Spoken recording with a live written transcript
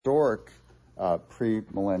historic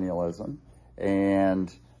premillennialism,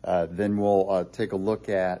 and then we'll take a look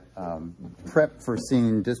at prep for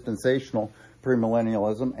seeing dispensational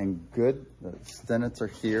premillennialism. And good, the students are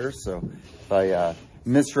here, so if I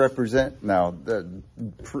misrepresent, no, the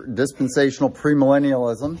dispensational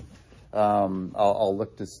premillennialism, I'll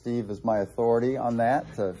look to Steve as my authority on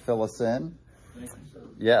that to fill us in. Thank you, sir.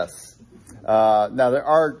 Yes. Now there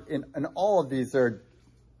are, in all of these, there are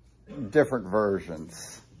different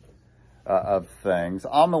versions of things.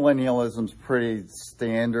 Amillennialism's pretty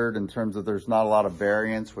standard in terms of there's not a lot of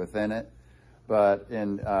variance within it, but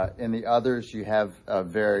in the others you have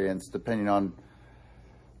variance depending on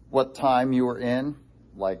what time you were in,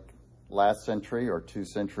 like last century or 2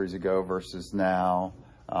 centuries ago versus now.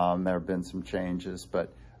 There have been some changes,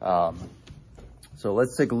 but so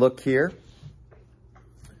let's take a look here.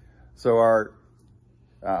 So our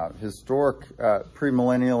historic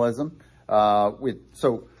premillennialism,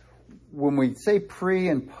 so when we say pre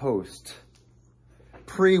and post,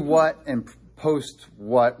 pre what and post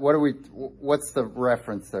what? What's the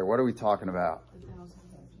reference there? What are we talking about?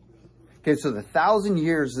 Okay, so the 1,000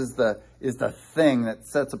 years is the thing that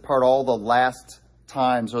sets apart all the last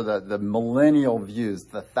times, or the millennial views,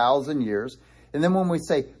 the 1,000 years. And then when we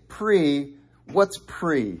say pre, what's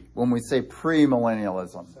pre? When we say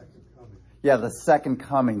premillennialism? Yeah, the second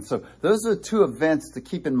coming. So those are the 2 events to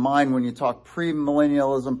keep in mind when you talk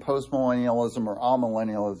premillennialism, postmillennialism, or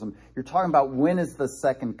amillennialism. You're talking about when is the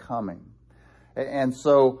second coming. And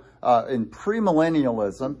so in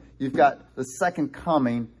premillennialism, you've got the second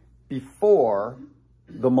coming before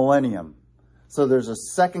the millennium. So there's a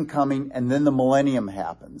second coming and then the millennium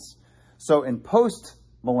happens. So in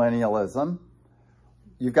postmillennialism,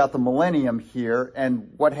 you've got the millennium here, and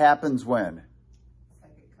what happens when?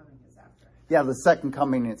 Yeah, the second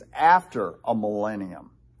coming is after a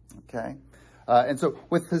millennium, okay? And so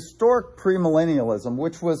with historic premillennialism,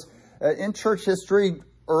 which was in church history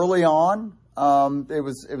early on, it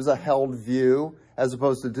was a held view, as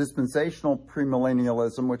opposed to dispensational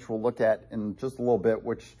premillennialism, which we'll look at in just a little bit,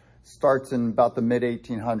 which starts in about the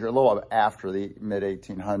mid-1800s, a little after the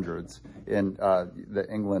mid-1800s in the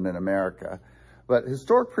England and America. But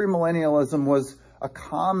historic premillennialism was a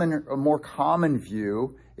more common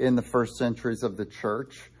view in the first centuries of the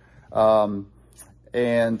church. So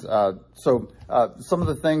some of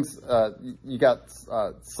the things, you got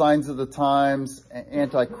signs of the times,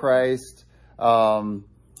 Antichrist.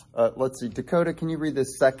 Let's see, Dakota, can you read the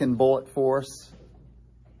second bullet for us?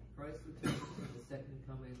 Christ's return in the second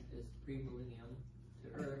coming is premillennium. To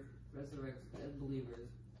earth, resurrects dead believers,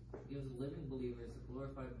 gives living believers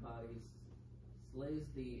glorified bodies, slays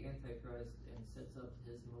the Antichrist, and sets up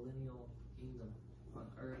his millennial kingdom on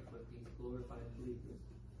earth with these glorified believers.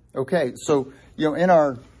 Okay, so in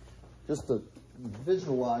our, just to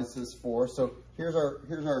visualize this for us, so here's our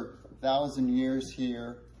 1,000 years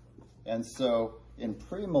here, and so in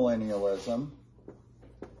premillennialism,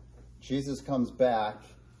 Jesus comes back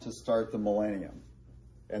to start the millennium,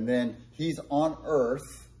 and then he's on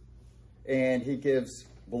earth, and he gives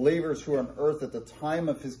believers who are on earth at the time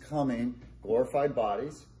of his coming glorified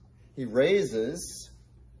bodies. He raises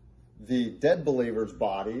the dead believers'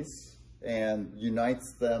 bodies and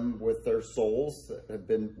unites them with their souls that have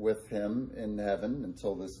been with him in heaven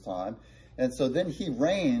until this time. And so then he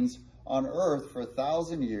reigns on earth for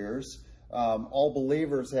 1,000 years. All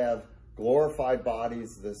believers have glorified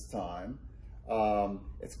bodies this time.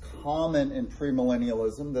 It's common in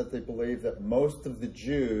premillennialism that they believe that most of the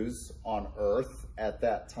Jews on earth at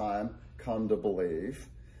that time come to believe.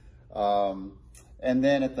 And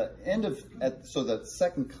then at the end of, so that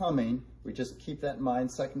second coming, we just keep that in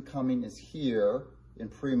mind. Second coming is here in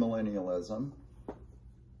premillennialism.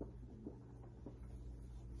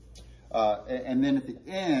 And then at the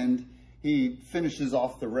end, he finishes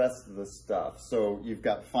off the rest of the stuff. So you've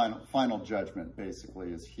got final judgment basically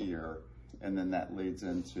is here. And then that leads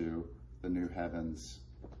into the new heavens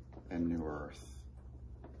and new earth.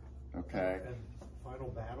 Okay? And final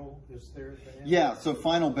battle is there at the end? Yeah, so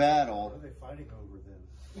final battle. What are they fighting over then?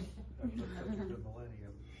 After such a good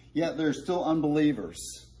millennium. Yeah, there's still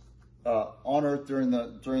unbelievers on earth during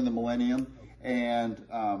the millennium. And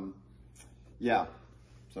yeah,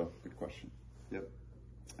 so good question. Yep.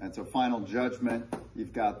 And so final judgment,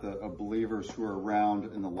 you've got the believers who are around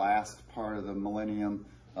in the last part of the millennium,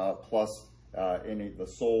 plus the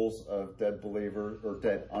souls of dead believers or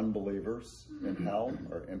dead unbelievers in hell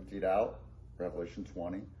are emptied out. Revelation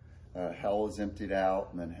 20. Hell is emptied out,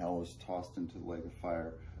 and then hell is tossed into the lake of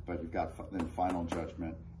fire. But you've got then final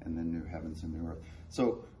judgment, and then new heavens and new earth.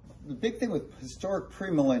 So the big thing with historic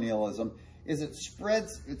premillennialism is it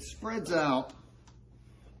spreads out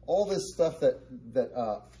all this stuff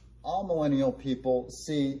that amillennial people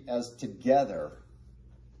see as together,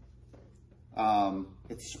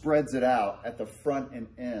 it spreads it out at the front and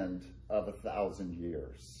end of 1,000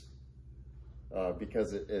 years.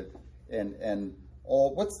 Because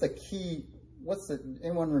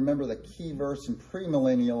anyone remember the key verse in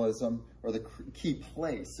premillennialism, or the key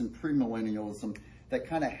place in premillennialism that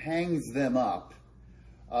kind of hangs them up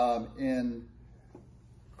in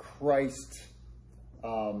Christ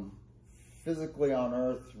physically on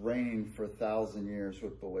earth reigning for 1,000 years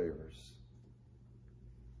with believers?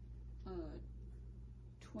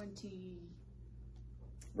 20.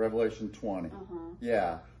 Revelation 20.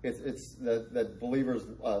 Yeah, it's that believers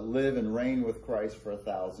live and reign with Christ for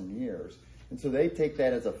 1,000 years. And so they take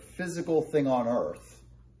that as a physical thing on earth.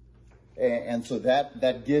 And so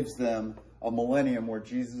that gives them a millennium where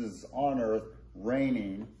Jesus is on earth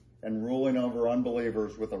reigning and ruling over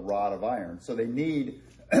unbelievers with a rod of iron. So they need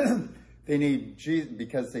Jesus,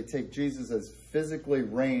 because they take Jesus as physically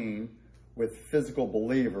reigning with physical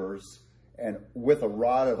believers and with a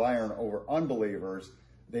rod of iron over unbelievers.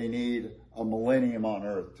 They need a millennium on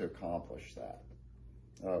earth to accomplish that.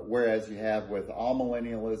 Whereas you have with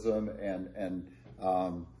amillennialism and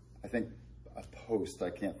I think a post,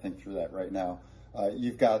 I can't think through that right now.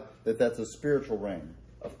 You've got that's a spiritual reign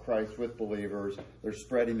of Christ with believers. They're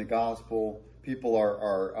spreading the gospel. People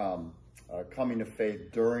are coming to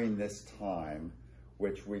faith during this time,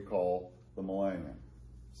 which we call the millennium.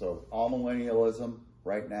 So amillennialism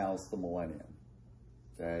right now is the millennium.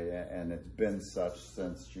 Okay, and it's been such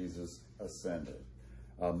since Jesus ascended.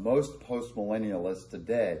 Most postmillennialists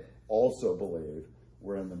today also believe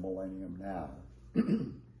we're in the millennium now.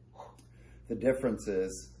 The difference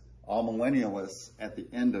is amillennialists at the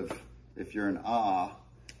end of, if you're in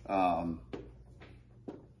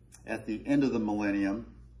at the end of the millennium,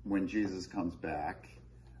 when Jesus comes back,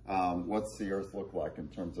 what's the earth look like in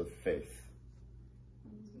terms of faith?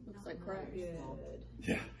 Looks like Christ.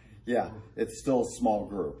 Yeah, it's still a small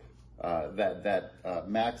group. That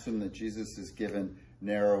maxim that Jesus has given,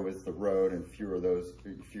 narrow is the road and fewer those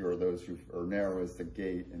who, or narrow is the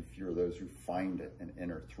gate and fewer those who find it and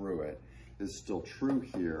enter through it, is still true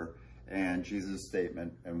here. And Jesus'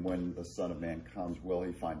 statement, and when the Son of Man comes, will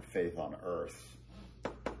he find faith on earth,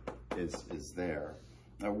 is there.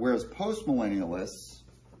 Whereas postmillennialists,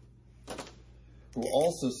 who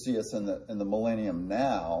also see us in the millennium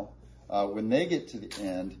now, when they get to the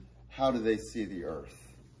end, how do they see the earth?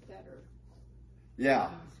 Better. Yeah.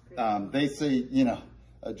 They see,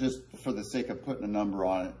 just for the sake of putting a number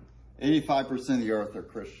on it, 85% of the earth are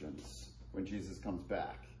Christians when Jesus comes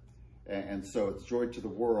back. And so it's joy to the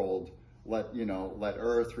world. Let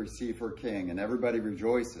earth receive her king, and everybody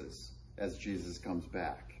rejoices as Jesus comes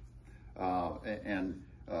back.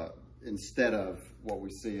 Instead of what we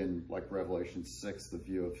see in like Revelation 6, the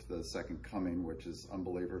view of the second coming, which is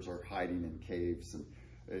unbelievers are hiding in caves and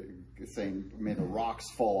saying, may the rocks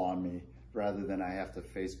fall on me rather than I have to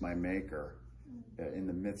face my maker in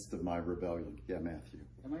the midst of my rebellion. Yeah, Matthew.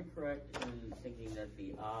 Am I correct in thinking that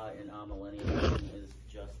the in amillennialism is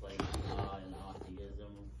just like in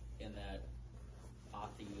atheism, in that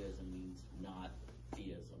atheism means not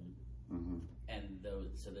theism, and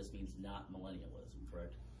so this means not millennialism,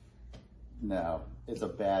 correct? No, it's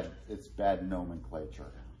bad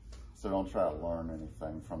nomenclature. So don't try to learn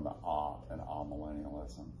anything from the and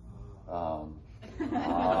amillennialism.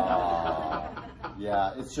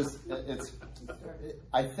 Yeah,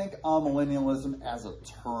 I think amillennialism as a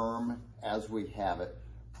term, as we have it,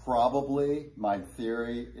 probably, my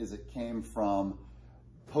theory is it came from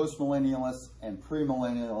postmillennialists and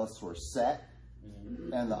premillennialists were set,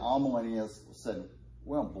 and the amillennialists said,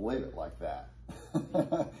 we don't believe it like that.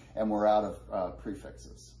 And we're out of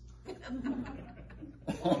prefixes. They're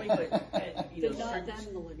not then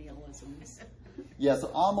millennialisms. Yeah, so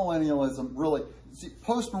amillennialism really,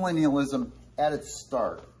 postmillennialism at its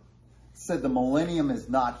start said the millennium is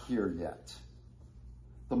not here yet.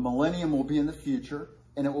 The millennium will be in the future,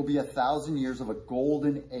 and it will be 1,000 years of a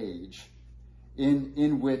golden age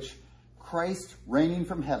in which Christ, reigning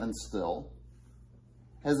from heaven still,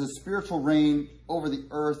 has a spiritual reign over the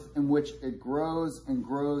earth in which it grows and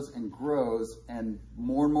grows and grows, and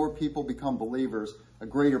more people become believers. A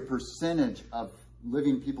greater percentage of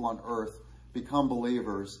living people on earth become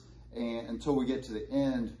believers, and until we get to the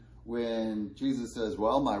end when Jesus says,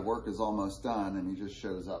 well, my work is almost done, and he just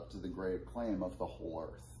shows up to the great acclaim of the whole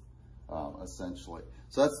earth, essentially.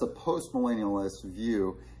 So that's the postmillennialist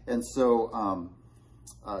view. And so,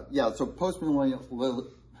 so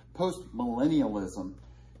postmillennialism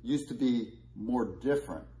used to be more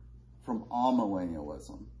different from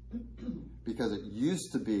amillennialism because it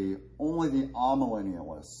used to be only the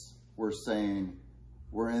amillennialists were saying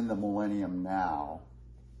we're in the millennium now,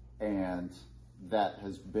 and that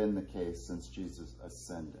has been the case since Jesus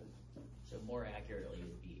ascended. So more accurately, it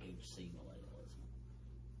would be HC millennialism.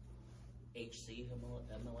 HC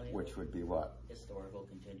millennialism? Which would be what? Historical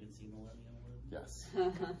contingency millennialism? Yes.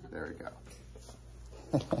 There we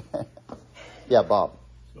go. Yeah, Bob.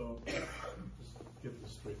 So, just get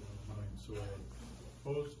this straight in my mind. So,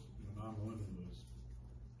 post and non-millennialists.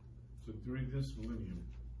 So during this millennium,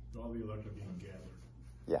 all the elect are being gathered.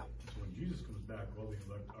 Yeah. So when Jesus comes back, all the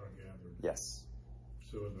elect are gathered. Yes.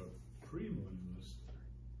 So the pre-millennialist,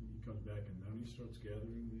 he comes back and then he starts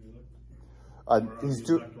gathering the elect? Or are He's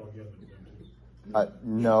the elect all gathered then too?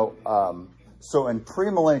 No. So in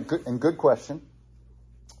premillennial, and good question.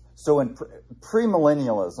 So in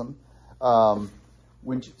premillennialism,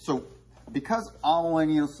 because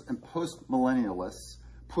amillennialists and postmillennialists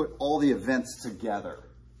put all the events together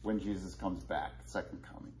when Jesus comes back, second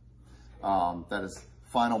coming. That is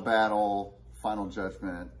final battle, final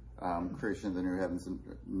judgment, creation of the new heavens and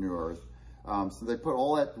new earth. So they put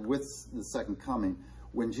all that with the second coming.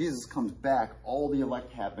 When Jesus comes back, all the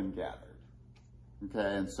elect have been gathered.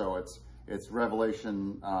 Okay, and so it's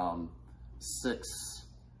Revelation 6.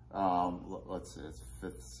 Let's see, it's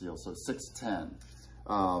fifth seal, so 6:10.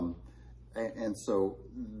 And so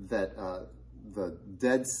that the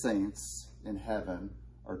dead saints in heaven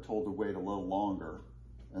are told to wait a little longer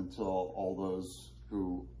until all those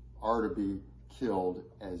who are to be killed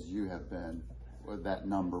as you have been, that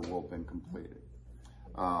number will have been completed.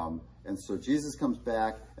 And so Jesus comes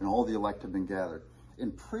back and all the elect have been gathered.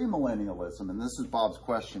 In premillennialism, and this is Bob's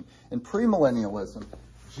question, in premillennialism,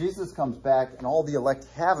 Jesus comes back and all the elect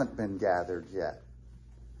haven't been gathered yet.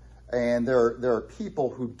 And there are people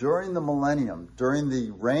who during the millennium, during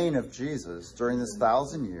the reign of Jesus, during this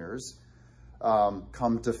 1,000 years,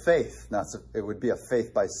 come to faith. Now, it would be a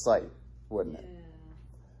faith by sight, wouldn't it?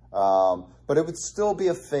 Yeah. But it would still be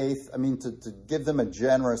a faith, to give them a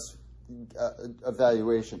generous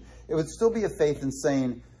evaluation, it would still be a faith in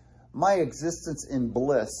saying, my existence in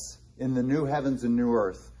bliss in the new heavens and new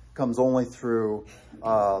earth comes only through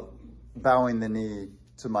bowing the knee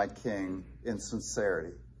to my King in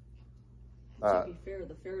sincerity. To be fair,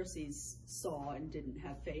 the Pharisees saw and didn't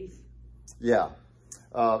have faith. Yeah.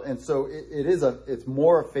 And so it's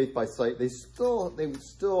more a faith by sight. They would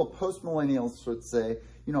still, postmillennials would say,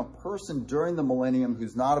 a person during the millennium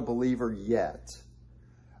who's not a believer yet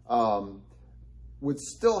would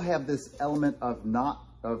still have this element of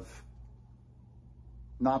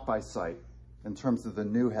not by sight in terms of the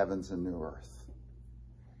new heavens and new earth.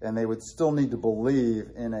 And they would still need to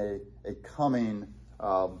believe in a coming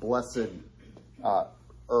blessed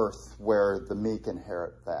earth where the meek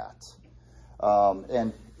inherit that.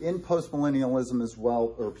 And in postmillennialism as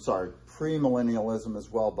well, premillennialism as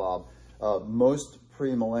well, Bob, most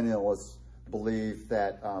premillennialists believe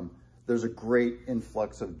that there's a great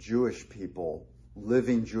influx of Jewish people,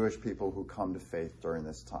 living Jewish people who come to faith during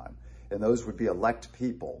this time. And those would be elect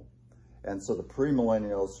people. And so the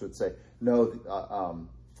premillennialists would say, no,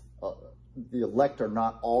 the elect are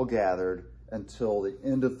not all gathered until the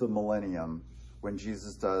end of the millennium when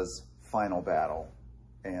Jesus does final battle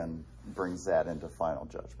and brings that into final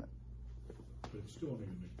judgment. But it's still only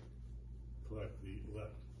going to collect the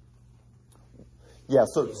elect. Yeah,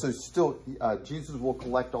 so still, Jesus will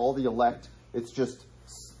collect all the elect. It's just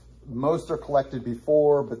most are collected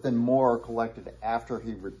before, but then more are collected after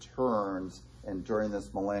he returns and during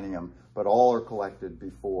this millennium. But all are collected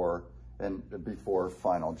before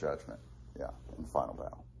final judgment. Yeah, and final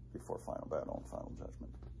battle. Before final battle and final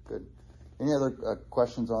judgment. Good. Any other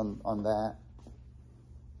questions on that?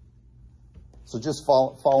 So just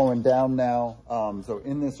following down now. So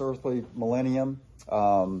in this earthly millennium,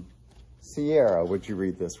 Sierra, would you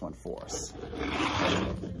read this one for us?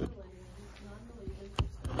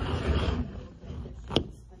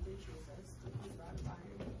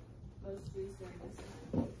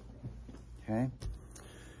 Okay.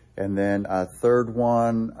 And then third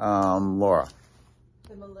one, Laura.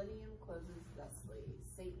 The millennium closes thusly.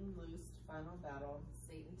 Satan loosed, final battle.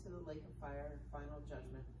 Satan to the lake of fire, final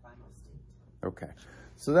judgment, final state. Okay.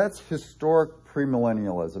 So that's historic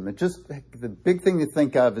premillennialism. The big thing to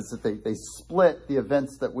think of is that they split the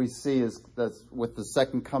events that we see that's with the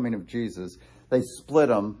second coming of Jesus. They split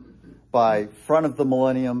them by front of the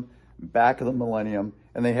millennium, back of the millennium,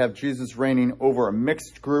 and they have Jesus reigning over a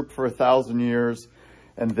mixed group for 1,000 years,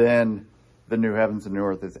 and then the new heavens and new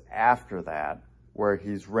earth is after that, where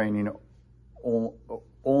he's reigning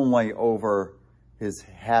only over his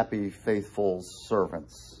happy, faithful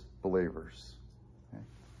servants, believers. Okay.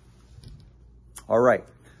 All right.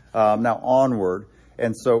 Now onward.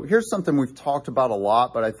 And so here's something we've talked about a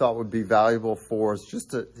lot, but I thought would be valuable for us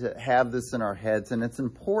just to have this in our heads. And it's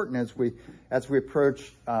important as we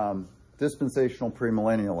approach dispensational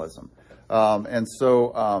premillennialism. And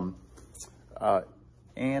so,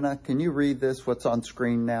 Anna, can you read this? What's on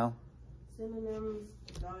screen now? Synonyms,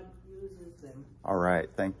 God uses them. All right.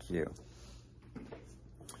 Thank you.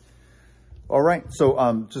 All right.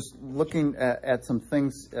 So just looking at some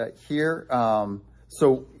things here.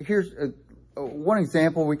 So here's one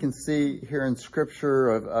example we can see here in Scripture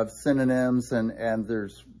of synonyms, and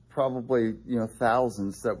there's probably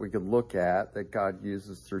thousands that we could look at that God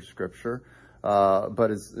uses through Scripture.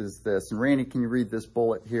 But is this? And Randy, can you read this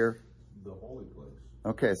bullet here? The holy place.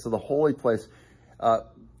 Okay, so the holy place.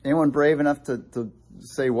 Anyone brave enough to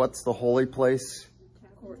say what's the holy place?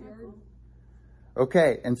 Courtyard.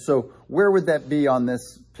 Okay, and so where would that be on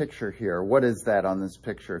this picture here? What is that on this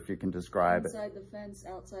picture, if you can describe it? Inside the fence,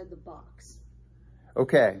 outside the box.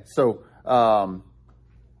 Okay, so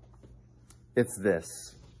it's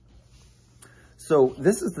this. So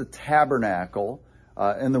this is the tabernacle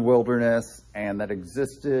in the wilderness, and that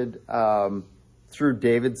existed through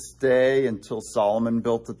David's day until Solomon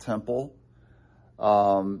built the temple.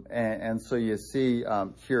 And so you see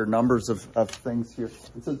here numbers of things here.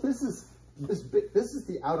 And so this is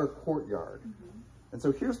the outer courtyard. Mm-hmm. And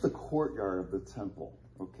so here's the courtyard of the temple,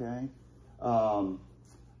 okay?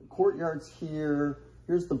 Courtyards here.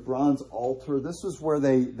 Here's the bronze altar. This was where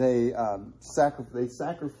they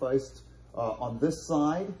sacrificed on this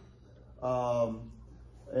side.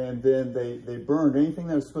 And then they burned anything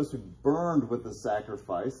that was supposed to be burned with the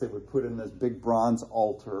sacrifice. They would put in this big bronze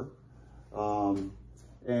altar. And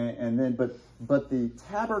then, but the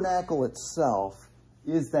tabernacle itself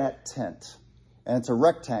is that tent, and it's a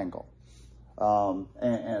rectangle.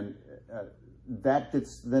 That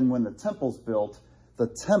gets, then when the temple's built, the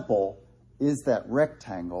temple is that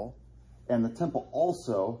rectangle, and the temple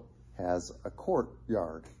also has a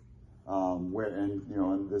courtyard.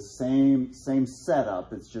 In the same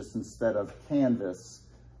setup, it's just instead of canvas,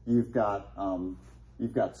 you've got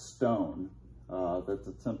stone that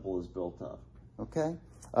the temple is built of. Okay,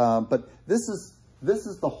 but this is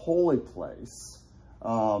the holy place.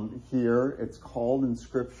 Here, it's called in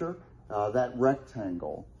Scripture that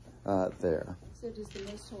rectangle there. So does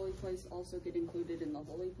the most holy place also get included in the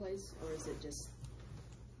holy place, or is it just?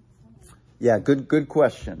 Yeah, good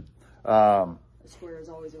question. A square is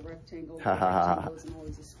always a rectangle. A rectangle isn't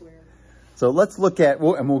always a square. So let's look at,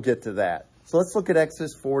 and we'll get to that. So let's look at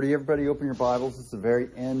Exodus 40. Everybody open your Bibles. It's the very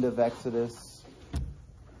end of Exodus.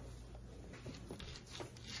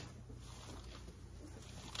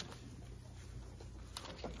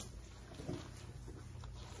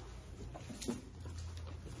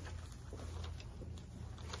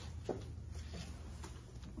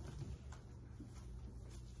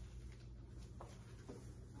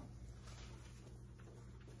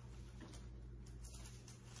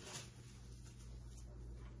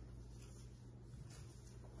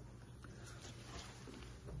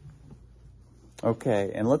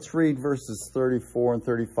 Okay, and let's read verses 34 and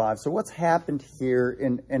 35. So what's happened here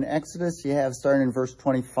in Exodus, you have, starting in verse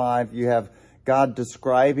 25, you have God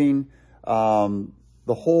describing the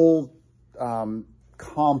whole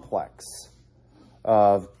complex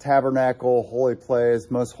of tabernacle, holy place,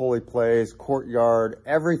 most holy place, courtyard,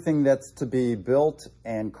 everything that's to be built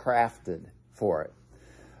and crafted for it.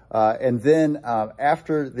 And then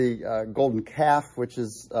after the golden calf, which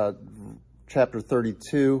is chapter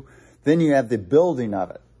 32, then you have the building of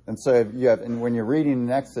it. And so you have, and when you're reading in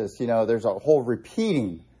Exodus, there's a whole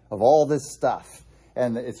repeating of all this stuff.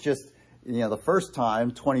 And it's just, the first time,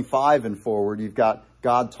 25 and forward, you've got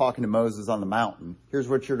God talking to Moses on the mountain. Here's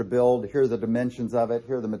what you're to build. Here are the dimensions of it.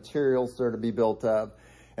 Here are the materials that are to be built of.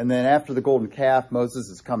 And then after the golden calf, Moses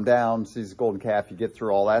has come down, sees the golden calf. You get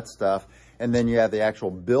through all that stuff. And then you have the actual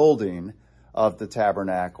building of the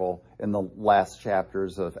tabernacle in the last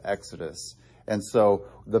chapters of Exodus. And so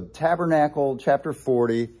the tabernacle, chapter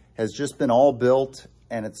 40, has just been all built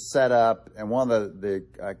and it's set up. And one of the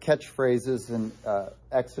catchphrases in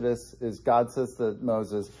Exodus is God says to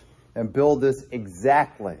Moses, and build this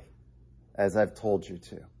exactly as I've told you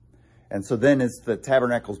to. And so then as the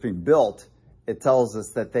tabernacle is being built, it tells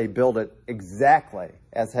us that they built it exactly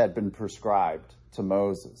as had been prescribed to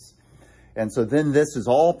Moses. And so then this is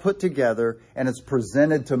all put together and it's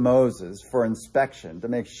presented to Moses for inspection to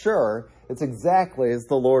make sure it's exactly as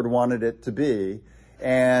the Lord wanted it to be,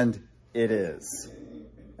 and it is.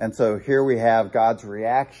 And so here we have God's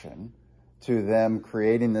reaction to them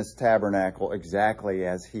creating this tabernacle exactly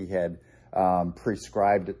as he had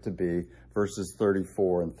prescribed it to be, verses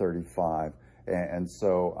 34 and 35. And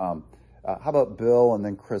so, how about Bill and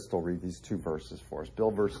then Crystal read these two verses for us?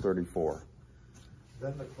 Bill, verse 34.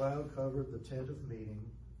 Then the cloud covered the tent of meeting,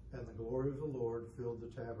 and the glory of the Lord filled the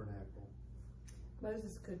tabernacle.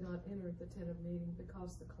 Moses could not enter the tent of meeting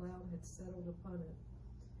because the cloud had settled upon it,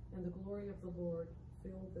 and the glory of the Lord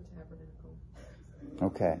filled the tabernacle.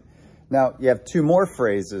 Okay. Now, you have two more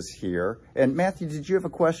phrases here. And Matthew, did you have a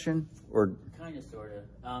question? Or Kind of, sort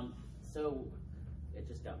of. So, it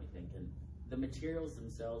just got me thinking. The materials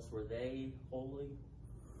themselves, were they holy?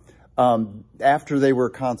 after they were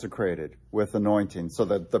consecrated with anointing, so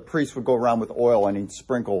that the priest would go around with oil and he'd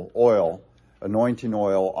sprinkle oil, anointing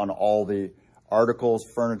oil, on all the articles,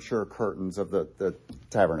 furniture, curtains of the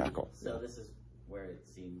tabernacle. So this is where it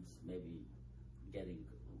seems maybe getting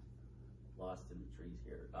lost in the trees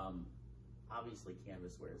here. Obviously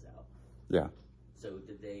canvas wears out. Yeah. So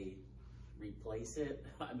did they replace it?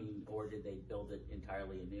 I mean, or did they build it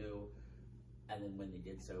entirely anew? And then when they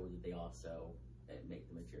did so, did they also make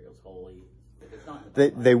the materials holy? If it's not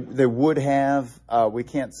in the They would have. We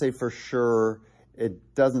can't say for sure.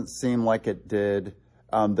 It doesn't seem like it did.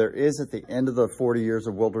 There is at the end of the 40 years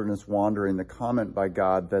of wilderness wandering the comment by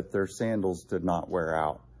God that their sandals did not wear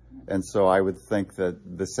out. And so I would think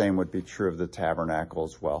that the same would be true of the tabernacle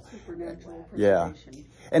as well. Supernatural Yeah. preservation.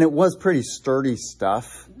 And it was pretty sturdy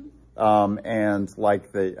stuff. And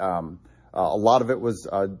like a lot of it was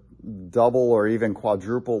double or even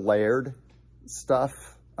quadruple layered stuff.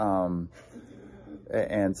 And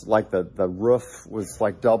like the roof was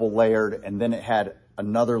like double layered, and then it had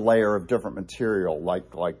another layer of different material,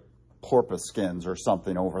 like porpoise skins or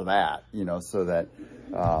something over that, so that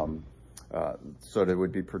it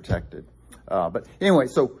would be protected. But anyway,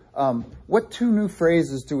 so what two new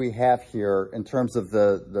phrases do we have here in terms of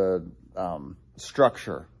the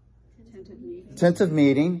structure? Tent of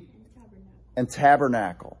meeting and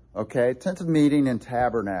tabernacle. Okay, tent of meeting and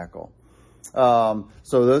tabernacle. So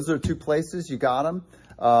those are two places. You got them.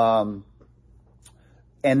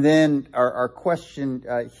 And then our question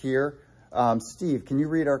here, Steve, can you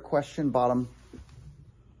read our question, bottom?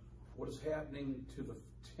 What is happening to the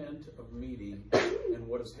tent of meeting and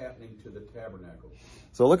what is happening to the tabernacle?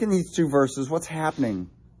 So look at these two verses. What's happening?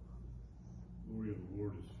 Glory of the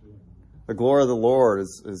Lord is filling. The glory of the Lord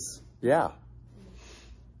is yeah.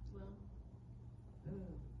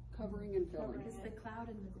 Covering and filling. Because the cloud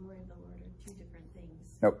and the glory of the Lord are two different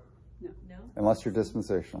things. Nope. No? Unless you're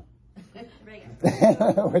dispensational.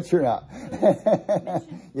 Right. Which you're not.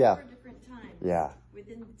 Mentioned Yeah. 4 different times. Yeah.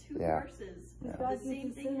 Within 2 Yeah. verses. Yeah. The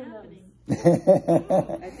same thing happening.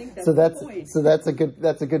 I think that's so the point.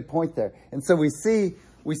 that's a good point there. And so we see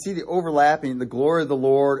the overlapping, the glory of the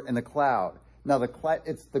Lord and the cloud. Now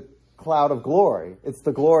it's the cloud of glory. It's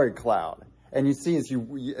the glory cloud. And you see as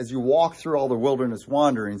you walk through all the wilderness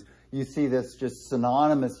wanderings, you see this just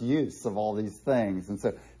synonymous use of all these things. And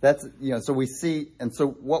so that's, so we see, and so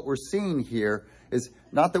what we're seeing here is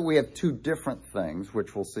not that we have two different things,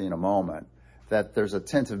 which we'll see in a moment, that there's a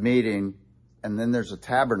tent of meeting and then there's a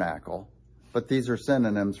tabernacle, but these are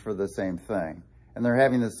synonyms for the same thing. And they're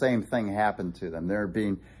having the same thing happen to them. They're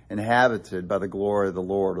being inhabited by the glory of the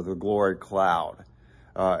Lord, or the glory cloud.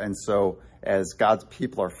 And so as God's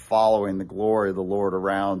people are following the glory of the Lord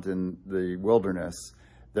around in the wilderness,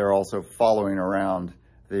 they're also following around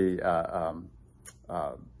the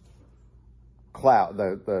cloud,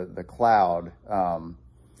 the cloud,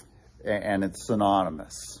 and it's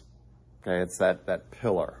synonymous. Okay, it's that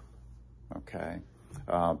pillar. Okay,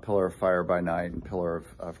 pillar of fire by night and pillar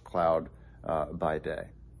of cloud by day.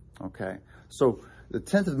 Okay, so the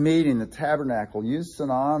tent of meeting, the tabernacle, used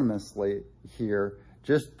synonymously here,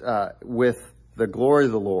 just with the glory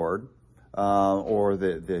of the Lord, or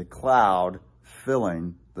the cloud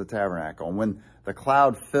filling the tabernacle. And when the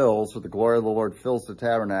cloud fills, or the glory of the Lord fills the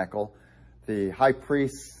tabernacle, the high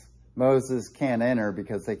priest Moses can't enter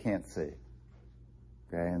because they can't see.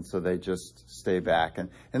 Okay, and so they just stay back. And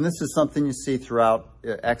this is something you see throughout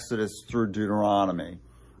Exodus through Deuteronomy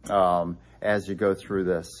as you go through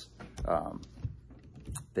this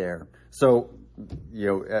there. So,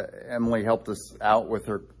 Emily helped us out with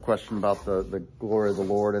her question about the glory of the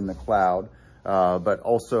Lord and the cloud, but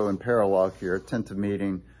also in parallel here, tent of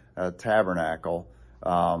meeting, tabernacle.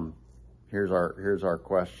 Here's our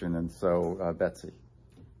question, and so Betsy.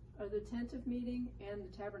 Are the tent of meeting and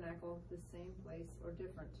the tabernacle the same place or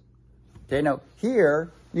different? Okay, now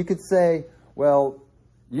here you could say, well,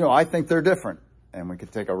 I think they're different. And we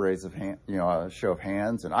could take a raise of hand, a show of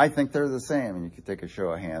hands, and I think they're the same. And you could take a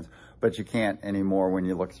show of hands, but you can't anymore when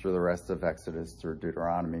you look through the rest of Exodus through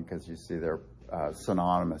Deuteronomy, because you see they're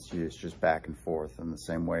synonymous use, just back and forth in the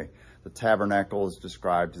same way the tabernacle is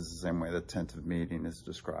described is the same way the tent of meeting is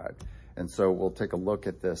described. And so we'll take a look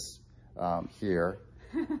at this here.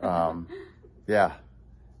 Yeah,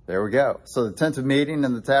 there we go. So the tent of meeting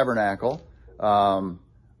and the tabernacle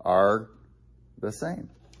are the same.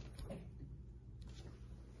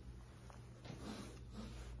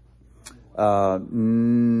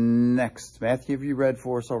 Next, Matthew, have you read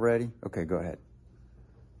for us already? Okay, go ahead.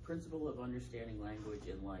 Principle of understanding language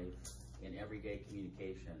in life, in everyday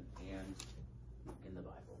communication, and in the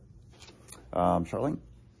Bible. Charlene?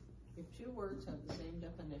 If two words have the same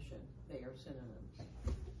definition, they are synonyms.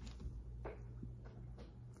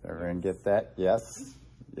 Everyone get that? Yes.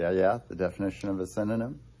 Yeah. The definition of a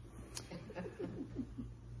synonym.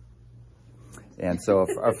 And so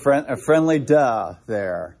a friendly duh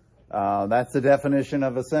there. That's the definition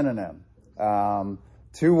of a synonym.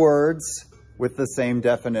 Two words with the same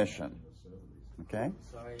definition. Okay?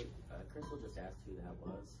 Sorry, Crystal just asked who that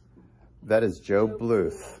was. That is Joe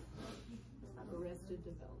Bluth. Arrested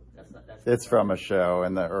Development. That's It's from a show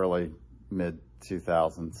in the early,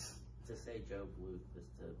 mid-2000s. To say Joe Bluth is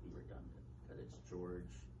to be redundant, but it's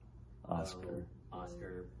George Oscar.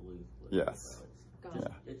 Oscar Bluth. Yes. So Yeah.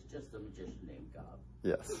 it's just a magician named Gob.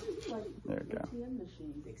 Yes. There you go.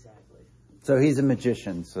 Exactly. So he's a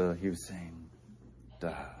magician, so he was saying,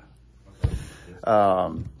 duh.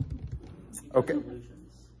 Okay.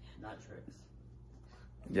 Illusions, not tricks.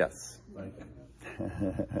 Yes.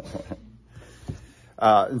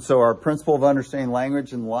 And so our principle of understanding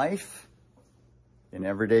language in life, in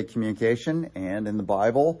everyday communication, and in the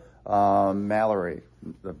Bible, Mallory,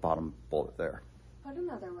 the bottom bullet there. Put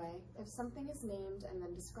another way, if something is named and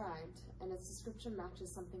then described, and its description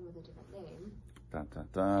matches something with a different name.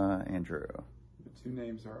 Andrew. The two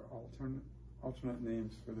names are alternate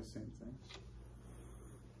names for the same thing.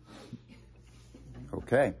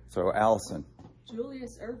 Okay, so Allison.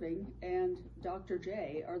 Julius Irving and Dr.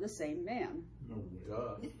 J are the same man.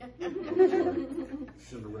 Duh.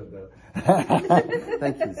 Shouldn't have read that.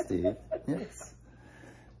 Thank you, Steve. Yes.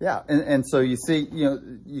 Yeah, and so you see,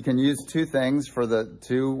 you can use two things for the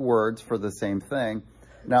two words for the same thing.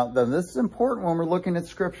 Now, this is important when we're looking at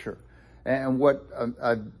Scripture, and what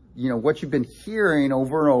what you've been hearing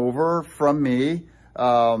over and over from me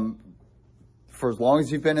for as long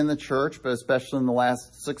as you've been in the church, but especially in the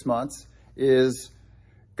last 6 months, is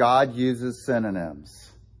God uses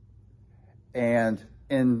synonyms, and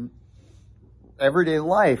in everyday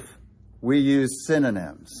life we use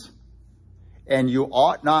synonyms. And you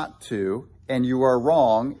ought not to, and you are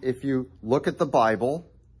wrong if you look at the Bible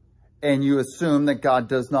and you assume that God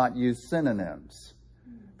does not use synonyms.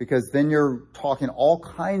 Because then you're talking all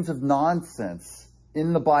kinds of nonsense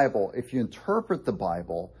in the Bible if you interpret the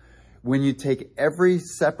Bible when you take every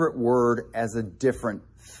separate word as a different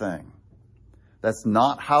thing. That's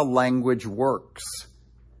not how language works.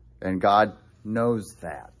 And God knows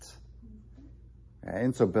that. Okay?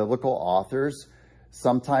 And so biblical authors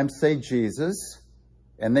sometimes say Jesus,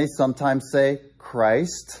 and they sometimes say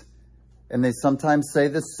Christ, and they sometimes say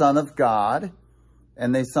the Son of God,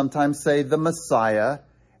 and they sometimes say the Messiah,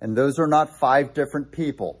 and those are not 5 different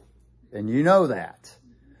people. And you know that.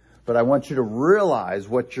 But I want you to realize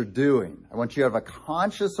what you're doing. I want you to have a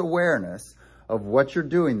conscious awareness of what you're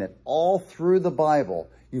doing, that all through the Bible,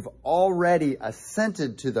 you've already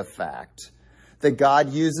assented to the fact that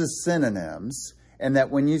God uses synonyms, and that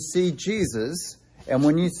when you see Jesus and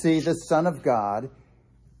when you see the Son of God,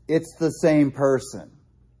 it's the same person.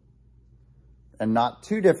 And not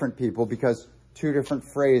 2 different people, because 2 different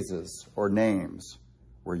phrases or names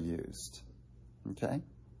were used. Okay?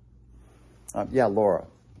 Yeah, Laura.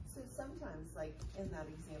 So sometimes, like in that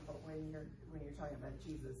example, when you're talking about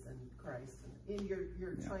Jesus and Christ, and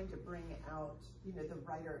you're trying to bring out, the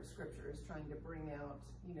writer of Scripture is trying to bring out,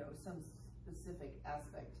 some specific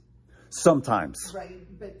aspect. Sometimes. Right,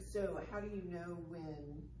 but so how do you know when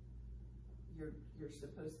you're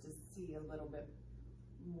supposed to see a little bit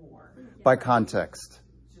more? By context.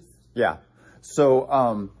 Yeah.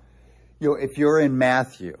 So, if you're in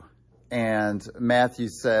Matthew, and Matthew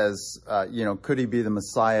says, could he be the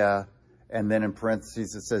Messiah? And then in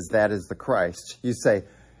parentheses it says, that is the Christ. You say,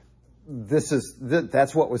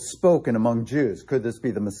 that's what was spoken among Jews. Could this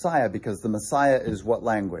be the Messiah? Because the Messiah is what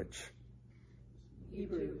language?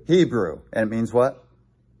 Hebrew. And it means what?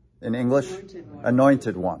 In English?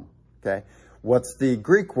 Anointed one. Okay. What's the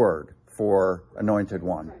Greek word for anointed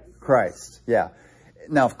one? Christ. Yeah.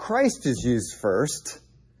 Now, if Christ is used first,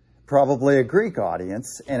 probably a Greek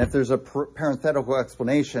audience, and if there's a parenthetical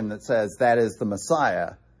explanation that says that is the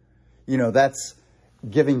Messiah, that's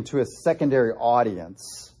giving to a secondary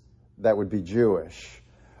audience that would be Jewish.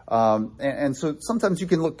 And so sometimes you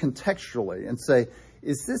can look contextually and say,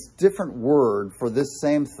 is this different word for this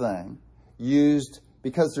same thing used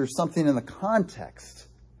because there's something in the context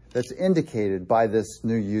that's indicated by this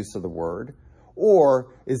new use of the word?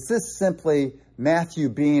 Or is this simply Matthew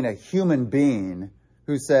being a human being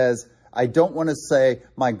who says, I don't want to say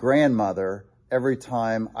my grandmother every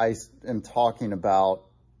time I am talking about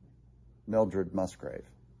Mildred Musgrave?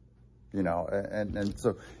 You know, and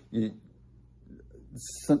so the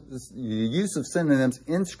use of synonyms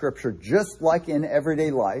in Scripture, just like in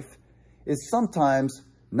everyday life, is sometimes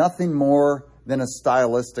nothing more than a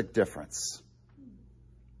stylistic difference.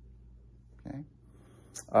 Okay?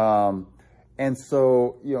 And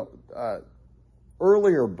so,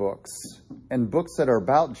 earlier books and books that are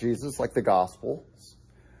about Jesus, like the Gospels,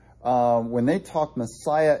 when they talk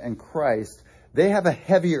Messiah and Christ, they have a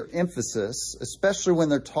heavier emphasis, especially when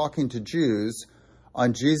they're talking to Jews,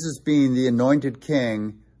 on Jesus being the anointed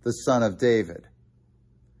king, the son of David.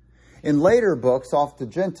 In later books, off to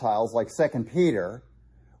Gentiles, like 2 Peter,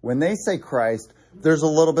 when they say Christ, there's a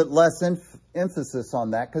little bit less emphasis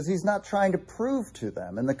on that because he's not trying to prove to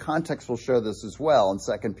them, and the context will show this as well in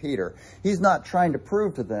 2 Peter. He's not trying to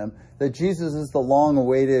prove to them that Jesus is the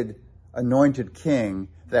long-awaited anointed king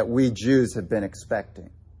that we Jews have been expecting.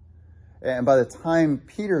 And by the time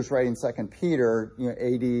Peter's writing 2 Peter,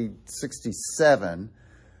 AD 67,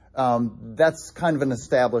 that's kind of an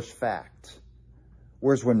established fact.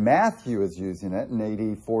 Whereas when Matthew is using it in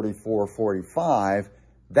AD 44, 45,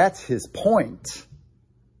 that's his point.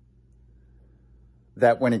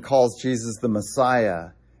 That when he calls Jesus the Messiah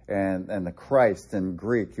and the Christ in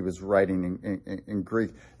Greek, he was writing in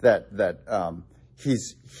Greek, that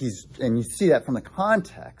he's, and you see that from the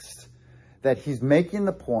context, that he's making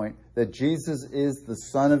the point that Jesus is the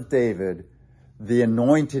son of David, the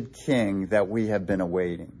anointed king that we have been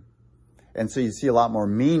awaiting. And so you see a lot more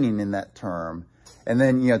meaning in that term. And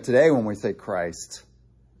then, today when we say Christ,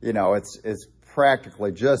 it's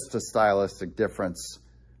practically just a stylistic difference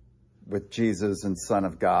with Jesus and Son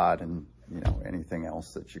of God and, anything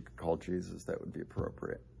else that you could call Jesus that would be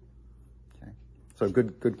appropriate. Okay. So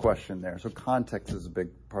good question there. So context is a big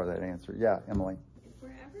part of that answer. Yeah, Emily. If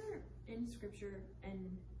we're ever in Scripture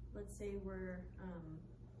and let's say we're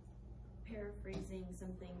paraphrasing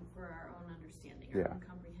something for our own understanding, our own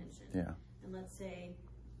comprehension. Yeah. And let's say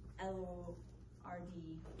LORD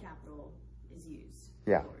capital is used.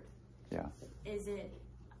 Yeah. Lord. Yeah. Is it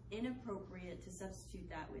inappropriate to substitute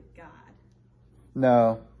that with God?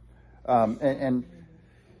 No. And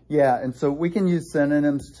so we can use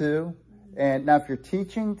synonyms too. And now if you're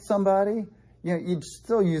teaching somebody, you'd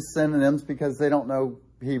still use synonyms because they don't know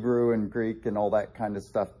Hebrew and Greek and all that kind of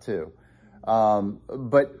stuff too.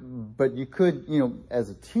 But you could, as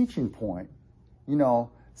a teaching point,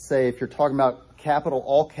 say if you're talking about capital,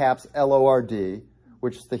 all caps, LORD,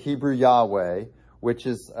 which is the Hebrew Yahweh, which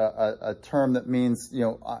is a term that means,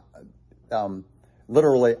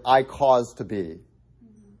 literally, I cause to be,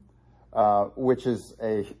 which is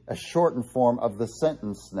a shortened form of the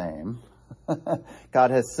sentence name.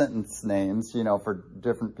 God has sentence names, for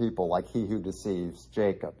different people, like he who deceives,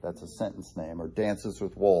 Jacob, that's a sentence name, or dances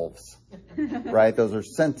with wolves, right? Those are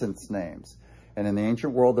sentence names. And in the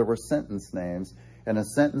ancient world, there were sentence names, and a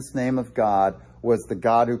sentence name of God was the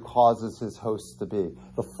God who causes his hosts to be.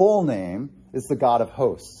 The full name is the God of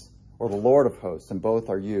hosts, or the Lord of hosts, and both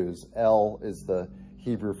are used. El is the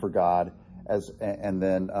Hebrew for God, and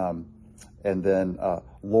then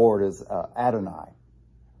Lord is Adonai.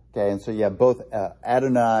 Okay, and so you have both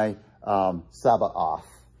Adonai Sabaoth,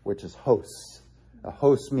 which is hosts. A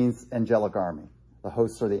host means angelic army. The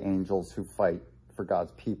hosts are the angels who fight for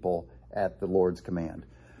God's people at the Lord's command.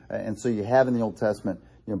 And so you have in the Old Testament,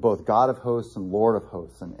 both God of hosts and Lord of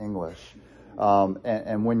hosts in English.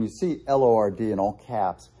 And when you see LORD in all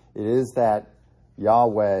caps, it is that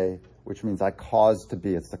Yahweh, which means I cause to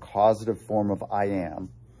be. It's the causative form of I am.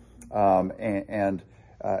 And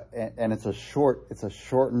it's a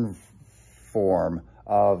shortened form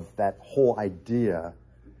of that whole idea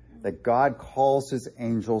that God calls his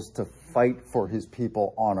angels to fight for his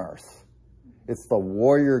people on earth. It's the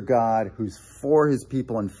warrior God who's for his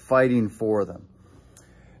people and fighting for them.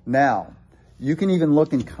 Now, you can even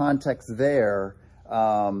look in context there.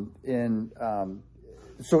 So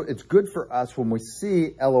it's good for us when we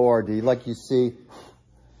see LORD, like you see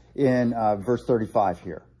in verse 35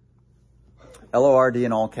 here. LORD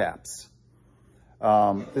in all caps.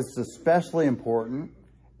 This is especially important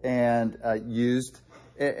and used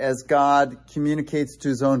as God communicates to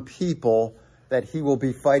his own people that he will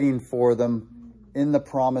be fighting for them in the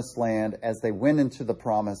promised land as they went into the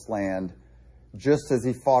promised land just as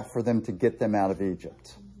he fought for them to get them out of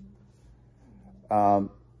Egypt.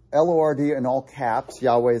 L-O-R-D in all caps,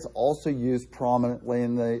 Yahweh is also used prominently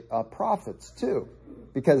in the prophets too,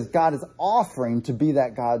 because God is offering to be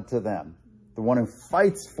that God to them, the one who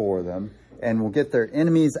fights for them and will get their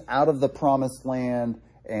enemies out of the promised land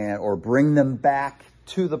or bring them back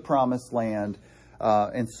to the promised land.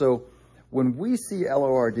 And so when we see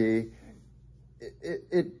L-O-R-D,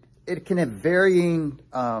 it can have varying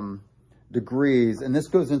degrees, and this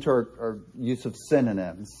goes into our use of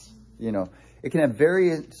synonyms. It can have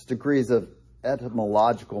various degrees of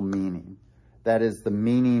etymological meaning. That is the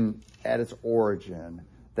meaning at its origin,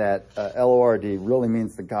 that L-O-R-D really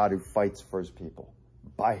means the God who fights for his people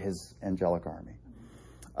by his angelic army.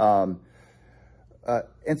 And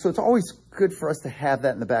so it's always good for us to have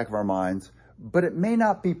that in the back of our minds, but it may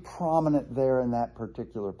not be prominent there in that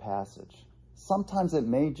particular passage. Sometimes it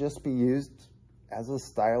may just be used as a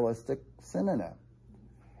stylistic synonym.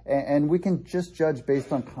 And we can just judge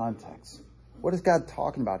based on context. What is God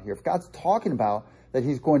talking about here? If God's talking about that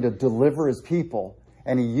he's going to deliver his people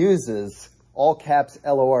and he uses all caps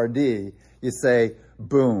L-O-R-D, you say,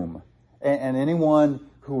 boom. And anyone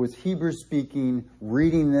who was Hebrew speaking,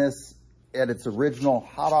 reading this at its original,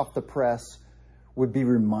 hot off the press, would be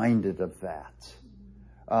reminded of that.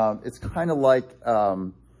 It's kind of like,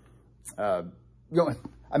 the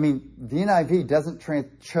NIV doesn't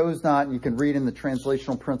chose not, you can read in the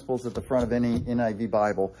translational principles at the front of any NIV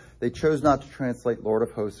Bible, they chose not to translate Lord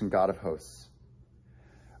of Hosts and God of Hosts.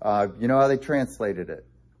 You know how they translated it?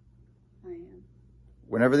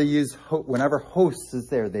 Whenever hosts is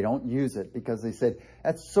there, they don't use it because they said,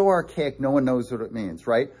 that's so archaic, no one knows what it means,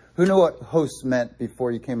 right? Who knew what hosts meant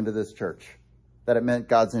before you came into this church? That it meant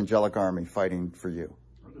God's angelic army fighting for you.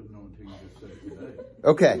 I didn't know until you just said it today.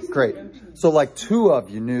 Okay, great. So like two of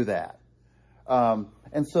you knew that.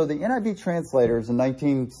 And so the NIV translators in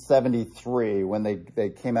 1973, when they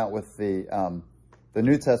came out with the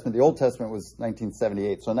New Testament, the Old Testament was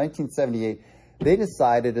 1978. So in 1978, they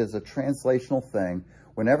decided as a translational thing,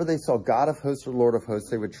 whenever they saw God of Hosts or Lord of Hosts,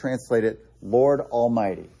 they would translate it Lord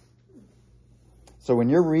Almighty. So when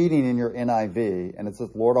you're reading in your NIV and it says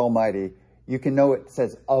Lord Almighty, you can know it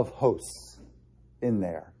says of hosts in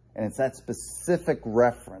there. And it's that specific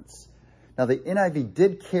reference. Now the NIV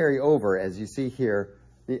did carry over, as you see here,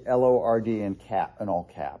 the L-O-R-D in all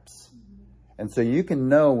caps. And so you can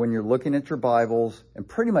know when you're looking at your Bibles, and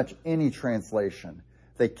pretty much any translation,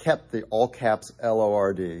 they kept the all caps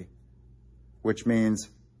L-O-R-D, which means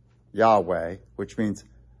Yahweh, which means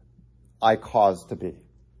I cause to be.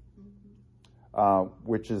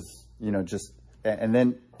 Which is, just, and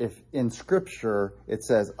then if in Scripture it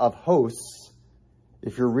says of hosts,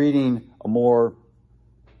 if you're reading a more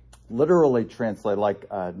literally translated, like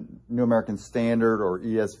New American Standard or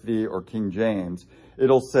ESV or King James,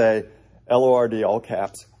 it'll say L-O-R-D, all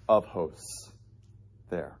caps, of hosts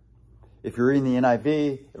there. If you're reading the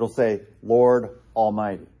NIV, it'll say Lord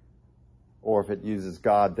Almighty. Or if it uses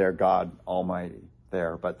God there, God Almighty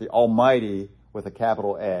there. But the Almighty with a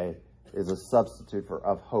capital A is a substitute for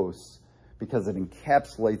of hosts because it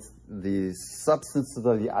encapsulates the substance of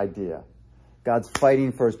the idea. God's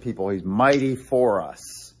fighting for his people. He's mighty for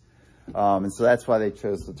us. And so that's why they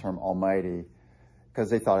chose the term Almighty, because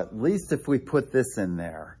they thought at least if we put this in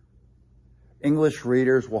there, English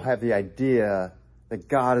readers will have the idea that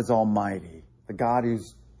God is Almighty. The God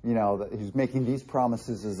who's making these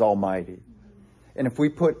promises is Almighty. And if we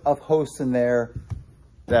put of hosts in there,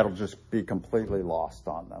 that'll just be completely lost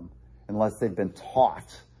on them unless they've been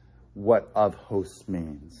taught what of hosts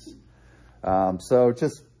means. So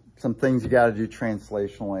just some things you got to do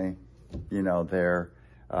translationally, there.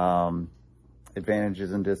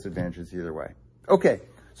 Advantages and disadvantages either way. Okay,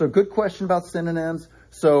 so good question about synonyms.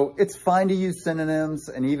 So it's fine to use synonyms,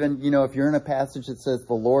 and even, if you're in a passage that says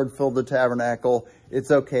the Lord filled the tabernacle,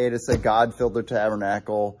 it's okay to say God filled the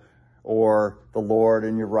tabernacle, or the Lord,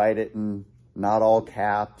 and you write it in not all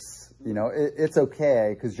caps. It's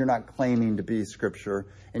okay, because you're not claiming to be Scripture,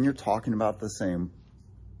 and you're talking about the same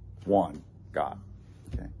one, God.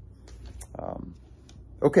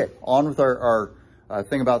 Okay, on with our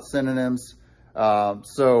thing about synonyms.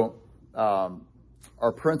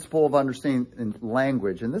 Our principle of understanding in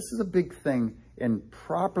language, and this is a big thing in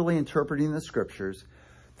properly interpreting the Scriptures,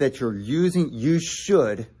 that you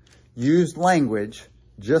should use language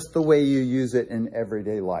just the way you use it in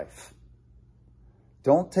everyday life.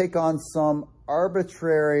 Don't take on some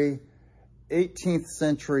arbitrary 18th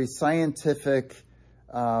century scientific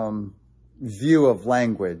view of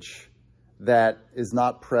language that is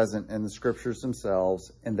not present in the Scriptures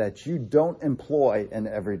themselves and that you don't employ in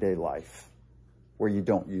everyday life, where you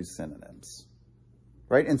don't use synonyms.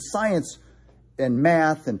 right? In science and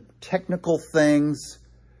math and technical things,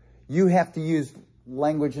 you have to use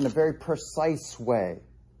language in a very precise way,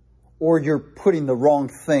 or you're putting the wrong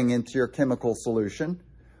thing into your chemical solution,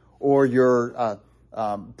 or you're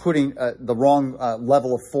putting the wrong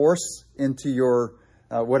level of force into your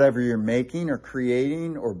whatever you're making or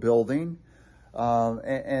creating or building.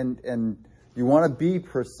 And you want to be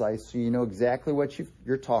precise so you know exactly what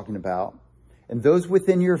you're talking about. And those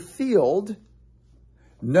within your field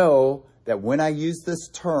know that when I use this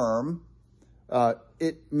term,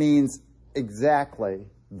 it means exactly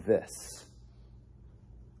this.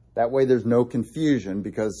 That way there's no confusion,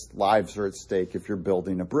 because lives are at stake if you're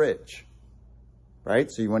building a bridge.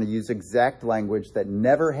 Right? So you want to use exact language that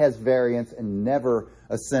never has variance and never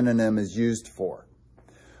a synonym is used for.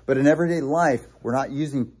 But in everyday life, we're not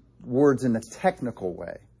using words in a technical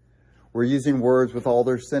way. We're using words with all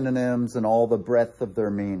their synonyms and all the breadth of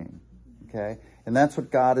their meaning. Okay? And that's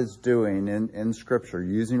what God is doing in Scripture,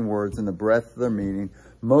 using words in the breadth of their meaning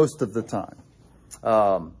most of the time.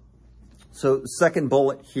 So second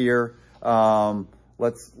bullet here,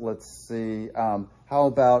 let's see. How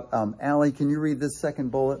about, Allie, can you read this second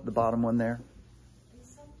bullet, the bottom one there? And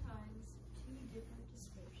sometimes two different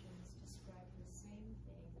descriptions describe the same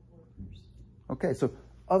thing or person. Okay, so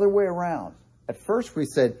other way around. At first we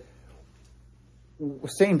said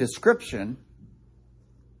same description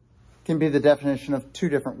can be the definition of two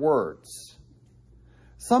different words.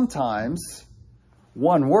 Sometimes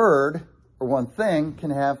one word or one thing can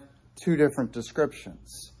have two different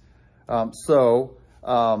descriptions.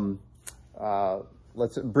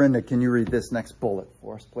 Brenda, can you read this next bullet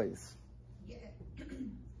for us, please? Yet,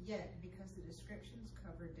 because the descriptions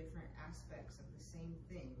cover different aspects of the same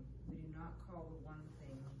thing, we do not call the one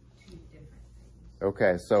thing two different things.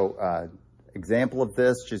 Okay, so example of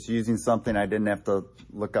this, just using something I didn't have to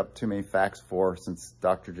look up too many facts for, since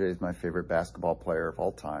Dr. J is my favorite basketball player of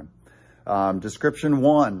all time. Description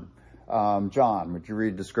 1. John, would you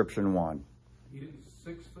read description 1? He is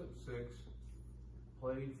 6'6",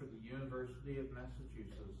 played for the University of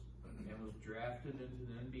Massachusetts, and was drafted into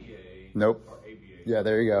the NBA. Nope. Or ABA. Yeah,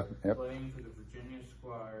 there you go. Yep. Playing for the Virginia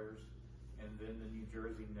Squires and then the New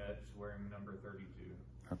Jersey Nets, wearing number 32.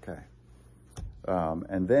 Okay.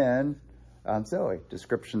 And then, Zoe,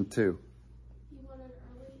 description 2. He won an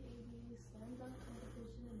early ABA slam dunk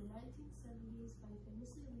competition in the 1970s by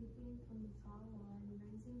famously leaping from the foul line,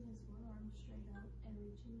 raising his one arm straight up, and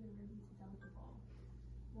reaching the rim to dunk the ball.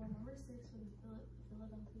 Wore number 6 for the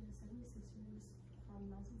Philadelphia 76ers from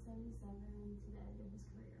 1977 to the end of his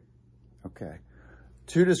career. Okay.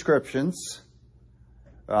 2 descriptions.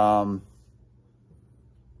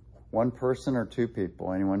 One person or 2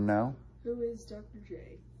 people? Anyone know? Who is Dr. J?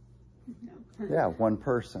 No. Yeah, one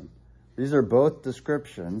person. These are both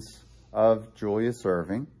descriptions of Julius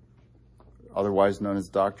Erving, otherwise known as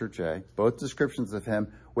Dr. J. Both descriptions of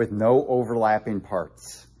him with no overlapping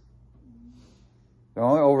parts. The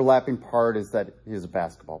only overlapping part is that he is a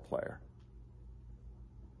basketball player.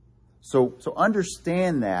 So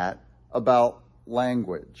understand that about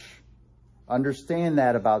language. Understand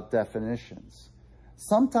that about definitions.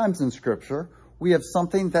 Sometimes in Scripture, we have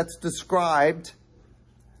something that's described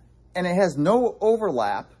and it has no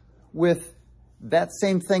overlap with that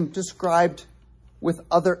same thing described with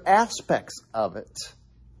other aspects of it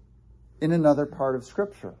in another part of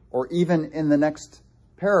Scripture, or even in the next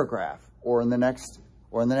paragraph, or in the next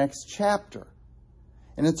chapter.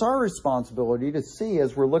 And it's our responsibility to see,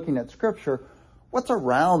 as we're looking at Scripture, what's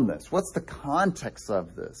around this? What's the context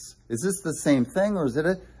of this? Is this the same thing, or is it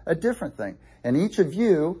a different thing? And each of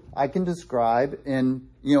you, I can describe in,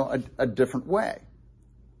 a different way,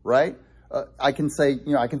 right? I can say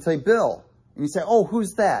Bill. And you say, oh,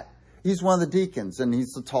 who's that? He's one of the deacons, and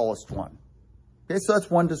he's the tallest one. Okay, so that's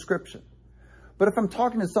one description. But if I'm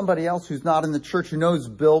talking to somebody else who's not in the church, who knows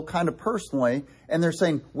Bill kind of personally, and they're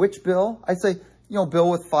saying, which Bill? I say, Bill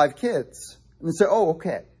with 5 kids. And they say, oh,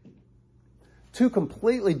 okay. 2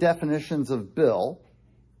 completely definitions of Bill,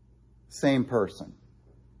 same person.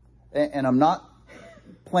 And I'm not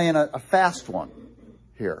playing a fast one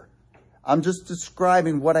here. I'm just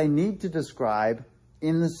describing what I need to describe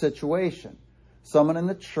in the situation. Someone in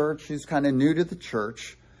the church who's kind of new to the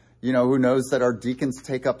church, who knows that our deacons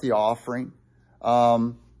take up the offering,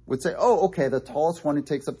 would say, oh, okay, the tallest one who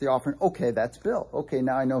takes up the offering, okay, that's Bill. Okay,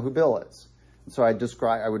 now I know who Bill is. And so I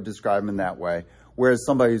would describe him in that way. Whereas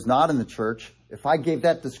somebody who's not in the church, if I gave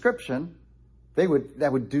that description, that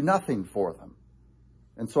would do nothing for them.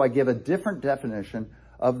 And so I give a different definition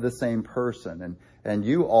of the same person. And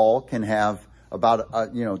you all can have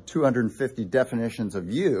about 250 definitions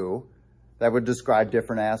of you that would describe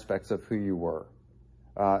different aspects of who you were.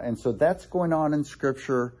 And so that's going on in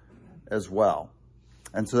Scripture as well.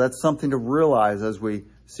 And so that's something to realize as we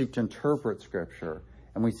seek to interpret Scripture.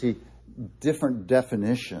 And we see different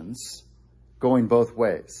definitions going both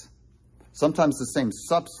ways. Sometimes the same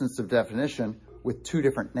substantive definition with two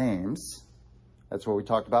different names. That's what we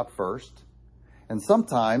talked about first. And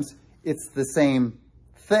sometimes it's the same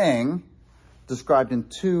thing described in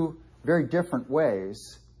two very different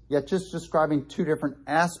ways, yet just describing two different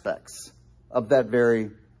aspects of that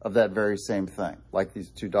very same thing, like these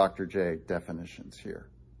two Dr. J definitions here.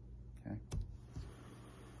 Okay.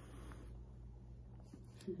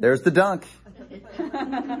 There's the dunk.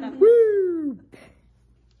 Woo!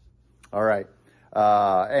 All right.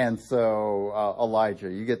 And so, Elijah,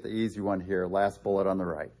 you get the easy one here. Last bullet on the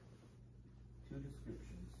right. Two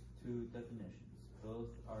descriptions, two definitions. Both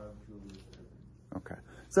are of Julius Irving. Okay.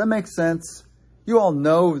 Does that make sense? You all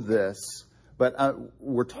know this, but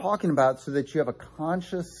we're talking about so that you have a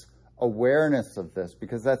conscious awareness of this,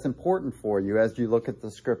 because that's important for you as you look at the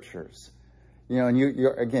Scriptures. You know, and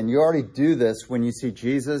you already do this when you see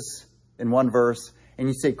Jesus in one verse and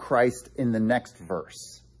you say Christ in the next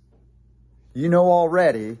verse. You know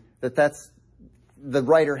already that the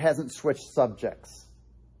writer hasn't switched subjects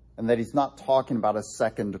and that he's not talking about a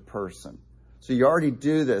second person. So you already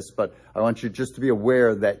do this, but I want you just to be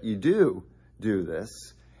aware that you do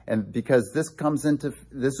this. And because this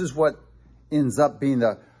is what ends up being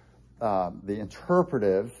the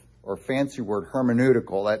interpretive, or fancy word,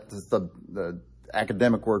 hermeneutical. That is the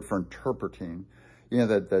academic word for interpreting. You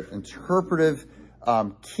know, the interpretive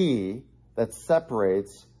key that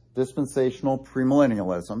separates dispensational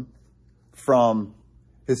premillennialism from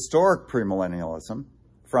historic premillennialism,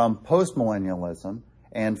 from postmillennialism,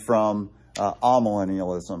 and from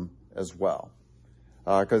amillennialism as well.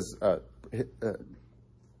 Because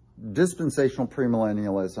dispensational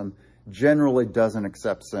premillennialism generally doesn't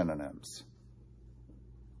accept synonyms.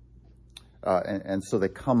 And so they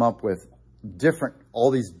come up with all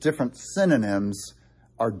these different synonyms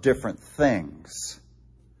are different things,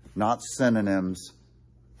 not synonyms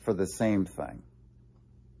for the same thing.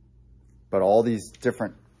 But all these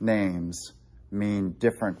different names mean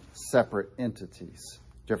different separate entities,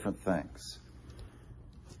 different things.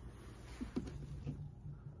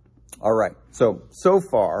 All right, so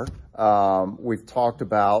far we've talked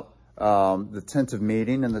about the tent of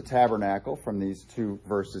meeting and the tabernacle from these two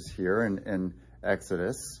verses here in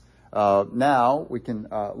Exodus. Now we can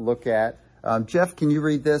look at, Jeff, can you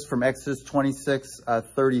read this from Exodus 26,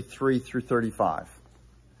 33 through 35?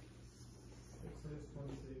 Exodus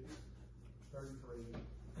 26,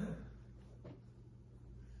 33.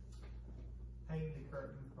 Hang the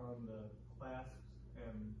curtain from the clasps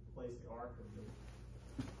and place the ark of the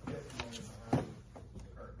testimony behind the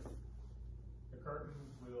curtain. The curtain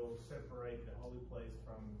will separate the holy place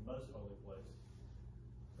from the most holy place.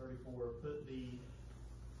 34. Put the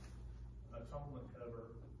atonement cover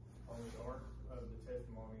on the ark of the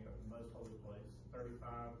testimony of the most holy place.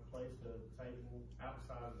 35. Place the table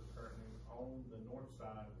outside of the curtain on the north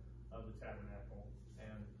side of the tabernacle,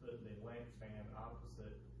 and put the lampstand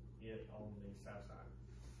opposite it on the south side.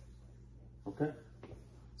 Okay.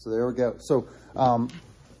 So there we go. So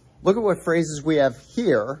look at what phrases we have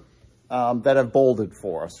here that have bolded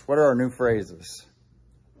for us. What are our new phrases?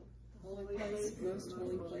 Holy place, most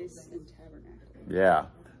holy place, and tabernacle. Yeah.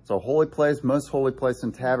 So holy place, most holy place,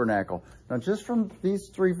 and tabernacle. Now, just from these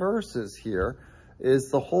three verses here, is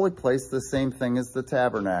the holy place the same thing as the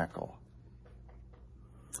tabernacle?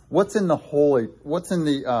 What's in the holy? What's in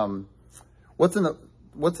the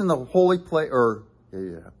holy place? Or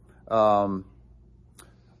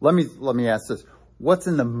let me ask this: what's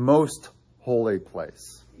in the most holy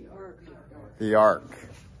place? The ark. The ark.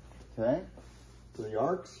 Okay. So the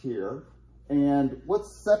ark's here, and what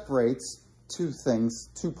separates two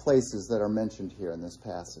places that are mentioned here in this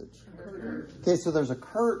passage? Okay, so there's a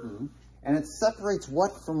curtain, and it separates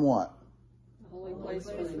what from what? The holy place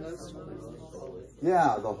from the most holy place.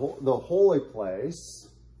 Yeah, the holy place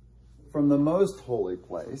from the most holy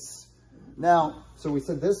place. Now, so we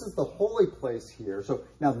said this is the holy place here. So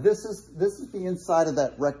now this is the inside of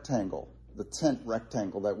that rectangle, the tent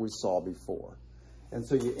rectangle that we saw before. And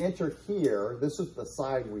so you enter here. This is the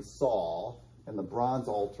side we saw, and the bronze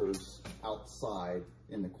altar's outside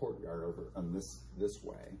in the courtyard over on this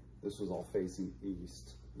way. This was all facing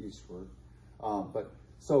eastward. But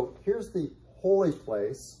so here's the holy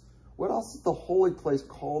place. What else is the holy place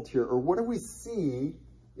called here? Or what do we see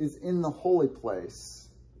is in the holy place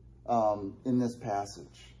in this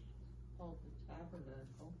passage? Called the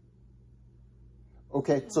tabernacle.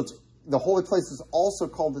 Okay, so the holy place is also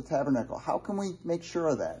called the tabernacle. How can we make sure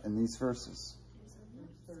of that in these verses?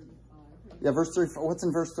 Yeah, verse 35. What's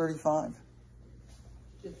in verse 35?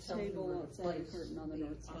 The table outside the curtain on the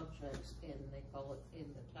north side. Objects, and they call it in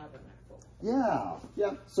the tabernacle.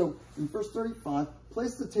 Yeah. So in verse 35,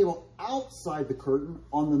 place the table outside the curtain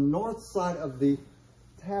on the north side of the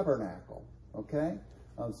tabernacle. Okay?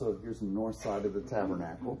 So here's the north side of the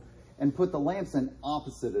tabernacle. And put the lampstand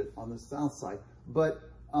opposite it on the south side. But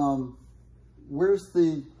where's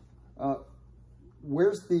the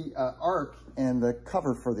ark and the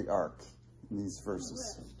cover for the ark in these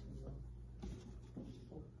verses?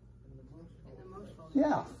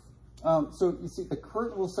 Yeah. So you see, the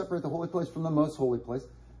curtain will separate the holy place from the most holy place.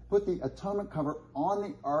 Put the atonement cover on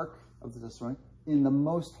the ark of the testimony in the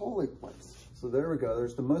most holy place. So there we go.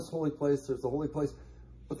 There's the most holy place. There's the holy place.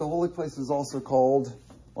 But the holy place is also called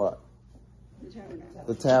what? The tabernacle.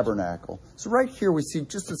 The tabernacle. So right here we see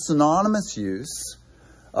just a synonymous use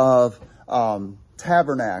of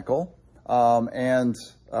tabernacle and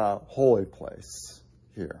holy place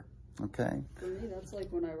here. Okay? For me, that's like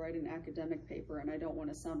when I write an academic paper and I don't want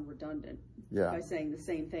to sound redundant Yeah. by saying the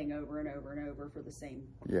same thing over and over and over for the same,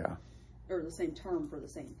 Yeah. or the same term for the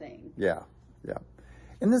same thing. Yeah.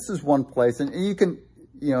 And this is one place, and you can,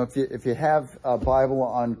 if you have a Bible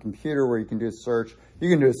on computer where you can do a search, you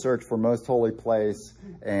can do a search for most holy place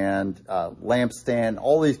and lampstand,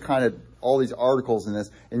 all these articles in this,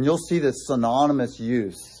 and you'll see the synonymous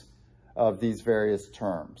use of these various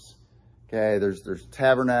terms. Okay, there's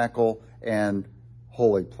tabernacle and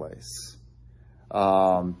holy place.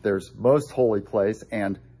 There's most holy place,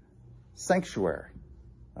 and sanctuary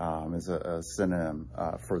is a synonym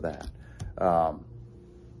for that.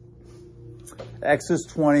 Exodus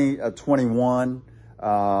 20:21.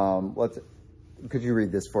 Could you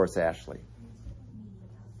read this for us, Ashley?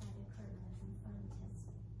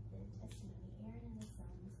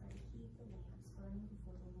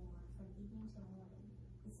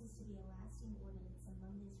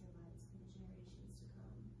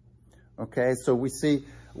 Okay, so we see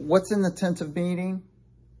what's in the tent of meeting?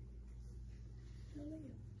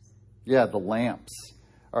 Yeah, the lamps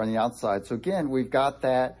are on the outside. So again, we've got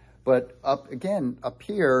that, but up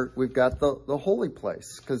here, we've got the holy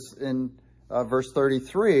place. Because in verse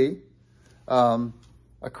 33, a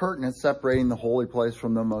curtain is separating the holy place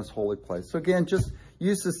from the most holy place. So again, just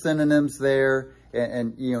use the synonyms there,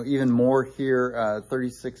 and even more here,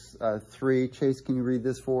 36:3. Chase, can you read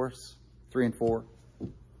this for us? 3 and 4.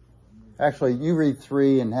 Actually, you read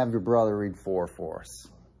 3 and have your brother read 4 for us.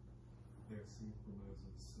 There seemed for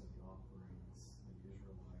Moses and the offerings the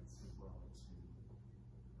Israelites had brought to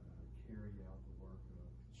carry out the work of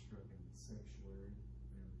constructing the sanctuary,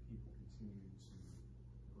 and people continued to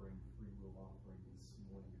bring free will offerings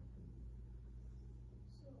morning after morning.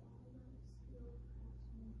 So all the skilled craftsmen who were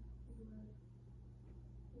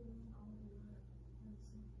doing all the work had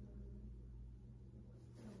sanctuary.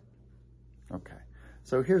 Okay.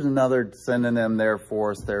 So here's another synonym there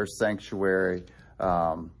for us. There's sanctuary.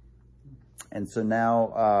 And so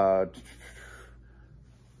now,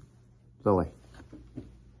 Lily.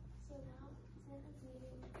 So now, tent of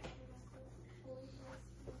meeting, tabernacle, holy place,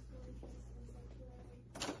 most holy place, and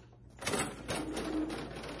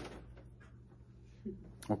sanctuary.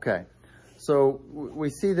 Okay. So we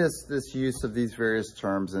see this use of these various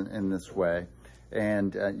terms in this way.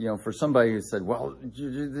 And, for somebody who said, well,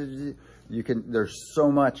 there's so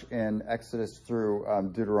much in Exodus through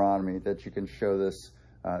Deuteronomy that you can show this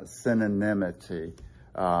synonymity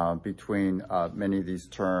between many of these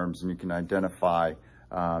terms, and you can identify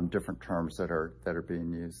different terms that are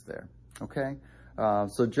being used there. Okay?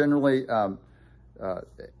 So generally, okay,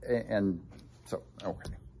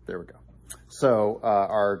 there we go. So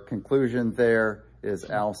our conclusion there is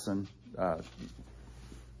Allison.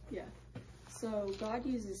 Yeah. So God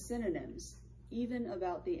uses synonyms even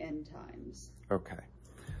about the end times. Okay.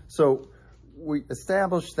 So we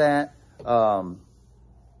established that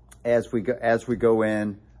as we go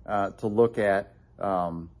in to look at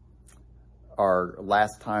our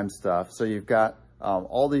last time stuff. So you've got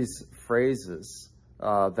all these phrases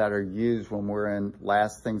that are used when we're in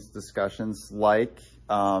last things discussions, like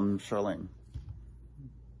Charlene.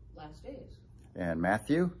 Last days. And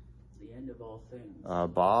Matthew. The end of all things.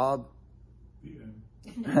 Bob. The end.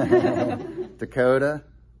 Dakota.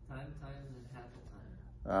 Time, and half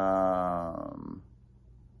a time.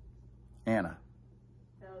 Anna.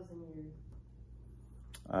 1,000 years.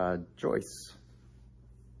 Joyce.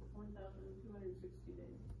 1,260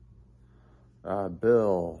 days.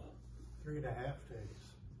 Bill. 3.5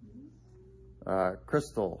 days.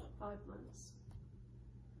 Crystal. 5 months.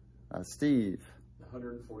 Steve.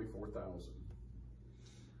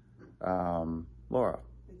 144,000. Laura.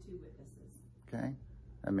 The 2 witnesses. Okay.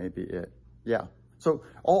 That may be it. Yeah. So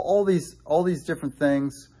all these different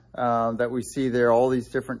things that we see there, all these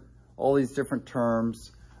different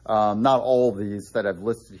terms. Not all of these that I've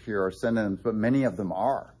listed here are synonyms, but many of them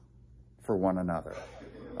are for one another.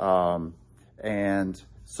 And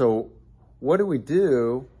so what do we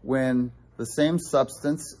do when the same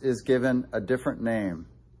substance is given a different name?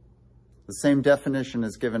 The same definition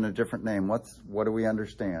is given a different name. What do we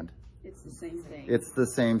understand? It's the same thing. It's the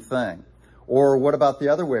same thing. Or what about the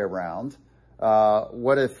other way around?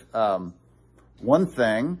 What if one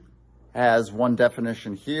thing has one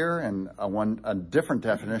definition here and a different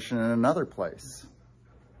definition in another place?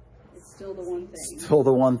 It's still the one thing. Still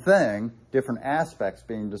the one thing, different aspects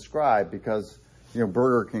being described because,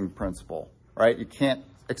 Burger King principle, right? You can't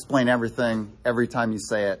explain everything every time you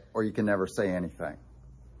say it, or you can never say anything,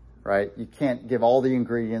 right? You can't give all the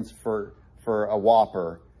ingredients for a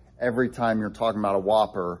Whopper every time you're talking about a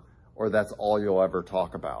Whopper, or that's all you'll ever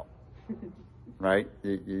talk about, right?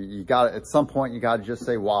 You got at some point you got to just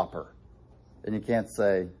say Whopper, and you can't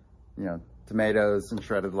say, tomatoes and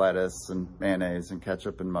shredded lettuce and mayonnaise and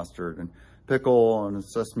ketchup and mustard and pickle and a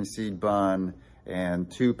sesame seed bun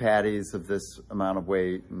and 2 patties of this amount of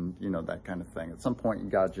weight and that kind of thing. At some point you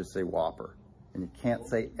got to just say Whopper, and you can't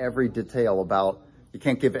say every detail you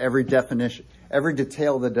can't give every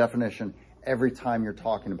detail of the definition every time you're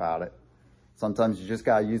talking about it. Sometimes you just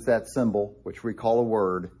got to use that symbol, which we call a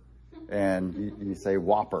word, and you say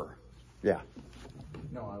Whopper. Yeah.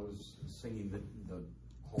 No, I was singing the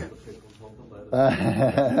hold the pickles, hold the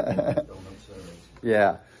lettuce.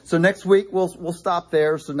 Yeah. So next week we'll stop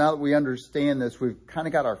there. So now that we understand this, we've kind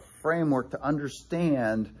of got our framework to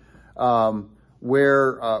understand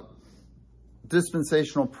where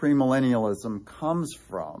dispensational premillennialism comes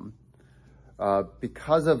from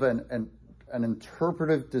because of an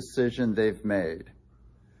interpretive decision they've made.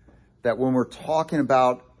 That when we're talking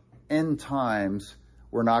about end times,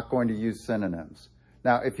 we're not going to use synonyms.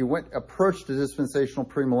 Now, if you approached a dispensational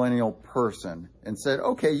premillennial person and said,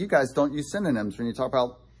 okay, you guys don't use synonyms when you talk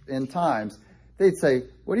about end times, they'd say,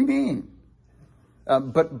 what do you mean?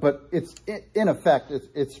 But it's in effect,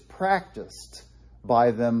 it's practiced by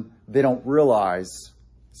them. They don't realize,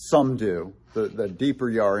 some do. The deeper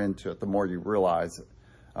you are into it, the more you realize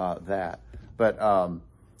that. But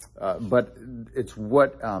it's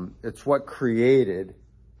what created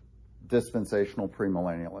dispensational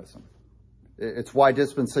premillennialism. It's why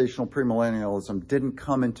dispensational premillennialism didn't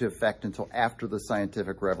come into effect until after the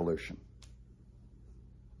scientific revolution,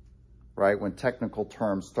 right? When technical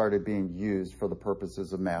terms started being used for the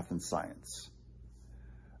purposes of math and science.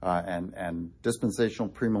 And dispensational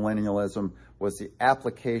premillennialism was the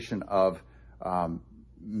application of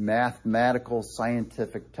mathematical,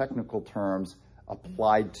 scientific, technical terms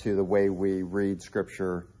applied to the way we read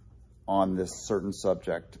Scripture on this certain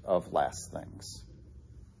subject of last things.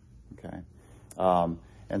 Okay?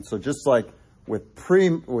 And so just like with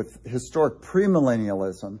historic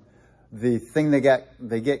premillennialism, the thing they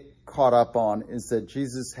get caught up on is that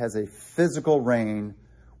Jesus has a physical reign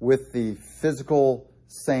with the physical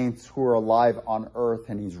saints who are alive on earth,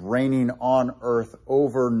 and he's reigning on earth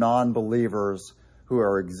over non-believers who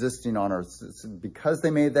are existing on earth. It's because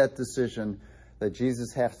they made that decision that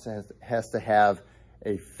Jesus has to have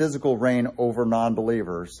a physical reign over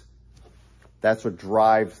non-believers. That's what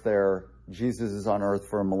drives their Jesus is on earth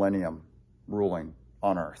for a millennium, ruling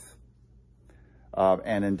on earth.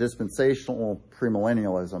 And in dispensational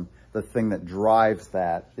premillennialism, the thing that drives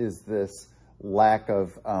that is this lack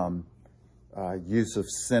of use of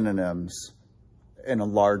synonyms in a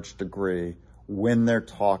large degree when they're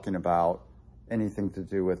talking about anything to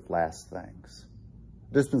do with last things.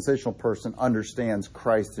 Dispensational person understands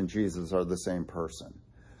Christ and Jesus are the same person.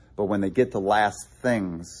 But when they get to last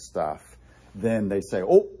things stuff, then they say,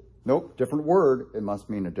 oh, nope, different word. It must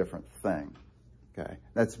mean a different thing. Okay.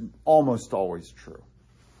 That's almost always true.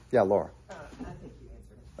 Yeah, Laura. I think you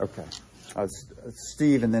answered it. Okay.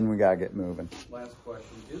 Steve, and then we got to get moving. Last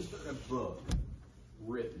question. Is there a book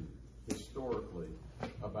written historically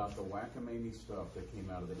about the whack-a-mamie stuff that came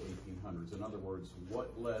out of the 1800s? In other words,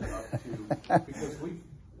 what led up to, because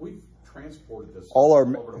we've transported this all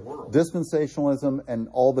over the world. Dispensationalism and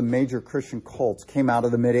all the major Christian cults came out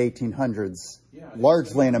of the mid-1800s,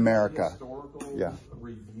 largely in America. Historical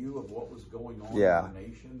review of what was going on in our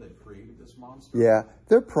nation that created this monster? Yeah,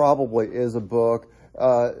 there probably is a book.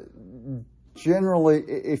 Generally,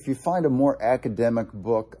 if you find a more academic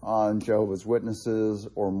book on Jehovah's Witnesses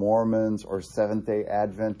or Mormons or Seventh-day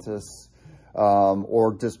Adventists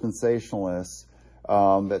or dispensationalists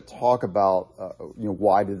that talk about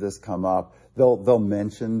why did this come up, they'll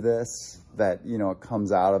mention this, that it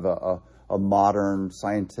comes out of a a modern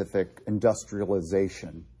scientific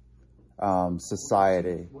industrialization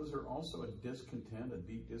society. Was there also a discontent, a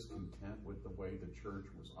deep discontent with the way the church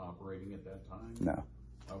was operating at that time? No.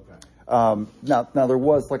 Okay. Now there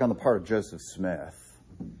was, like, on the part of Joseph Smith,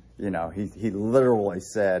 he literally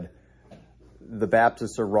said, the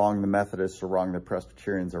Baptists are wrong, the Methodists are wrong, the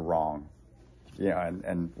Presbyterians are wrong,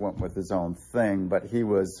 and went with his own thing. But he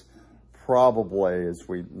was probably, as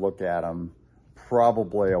we look at him,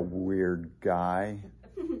 probably a weird guy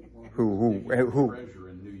who treasure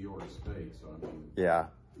in New York State. So I mean, yeah,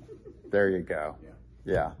 there you go.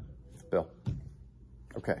 Yeah, Bill.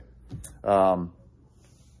 Okay.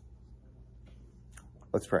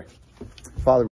 Let's pray. Father,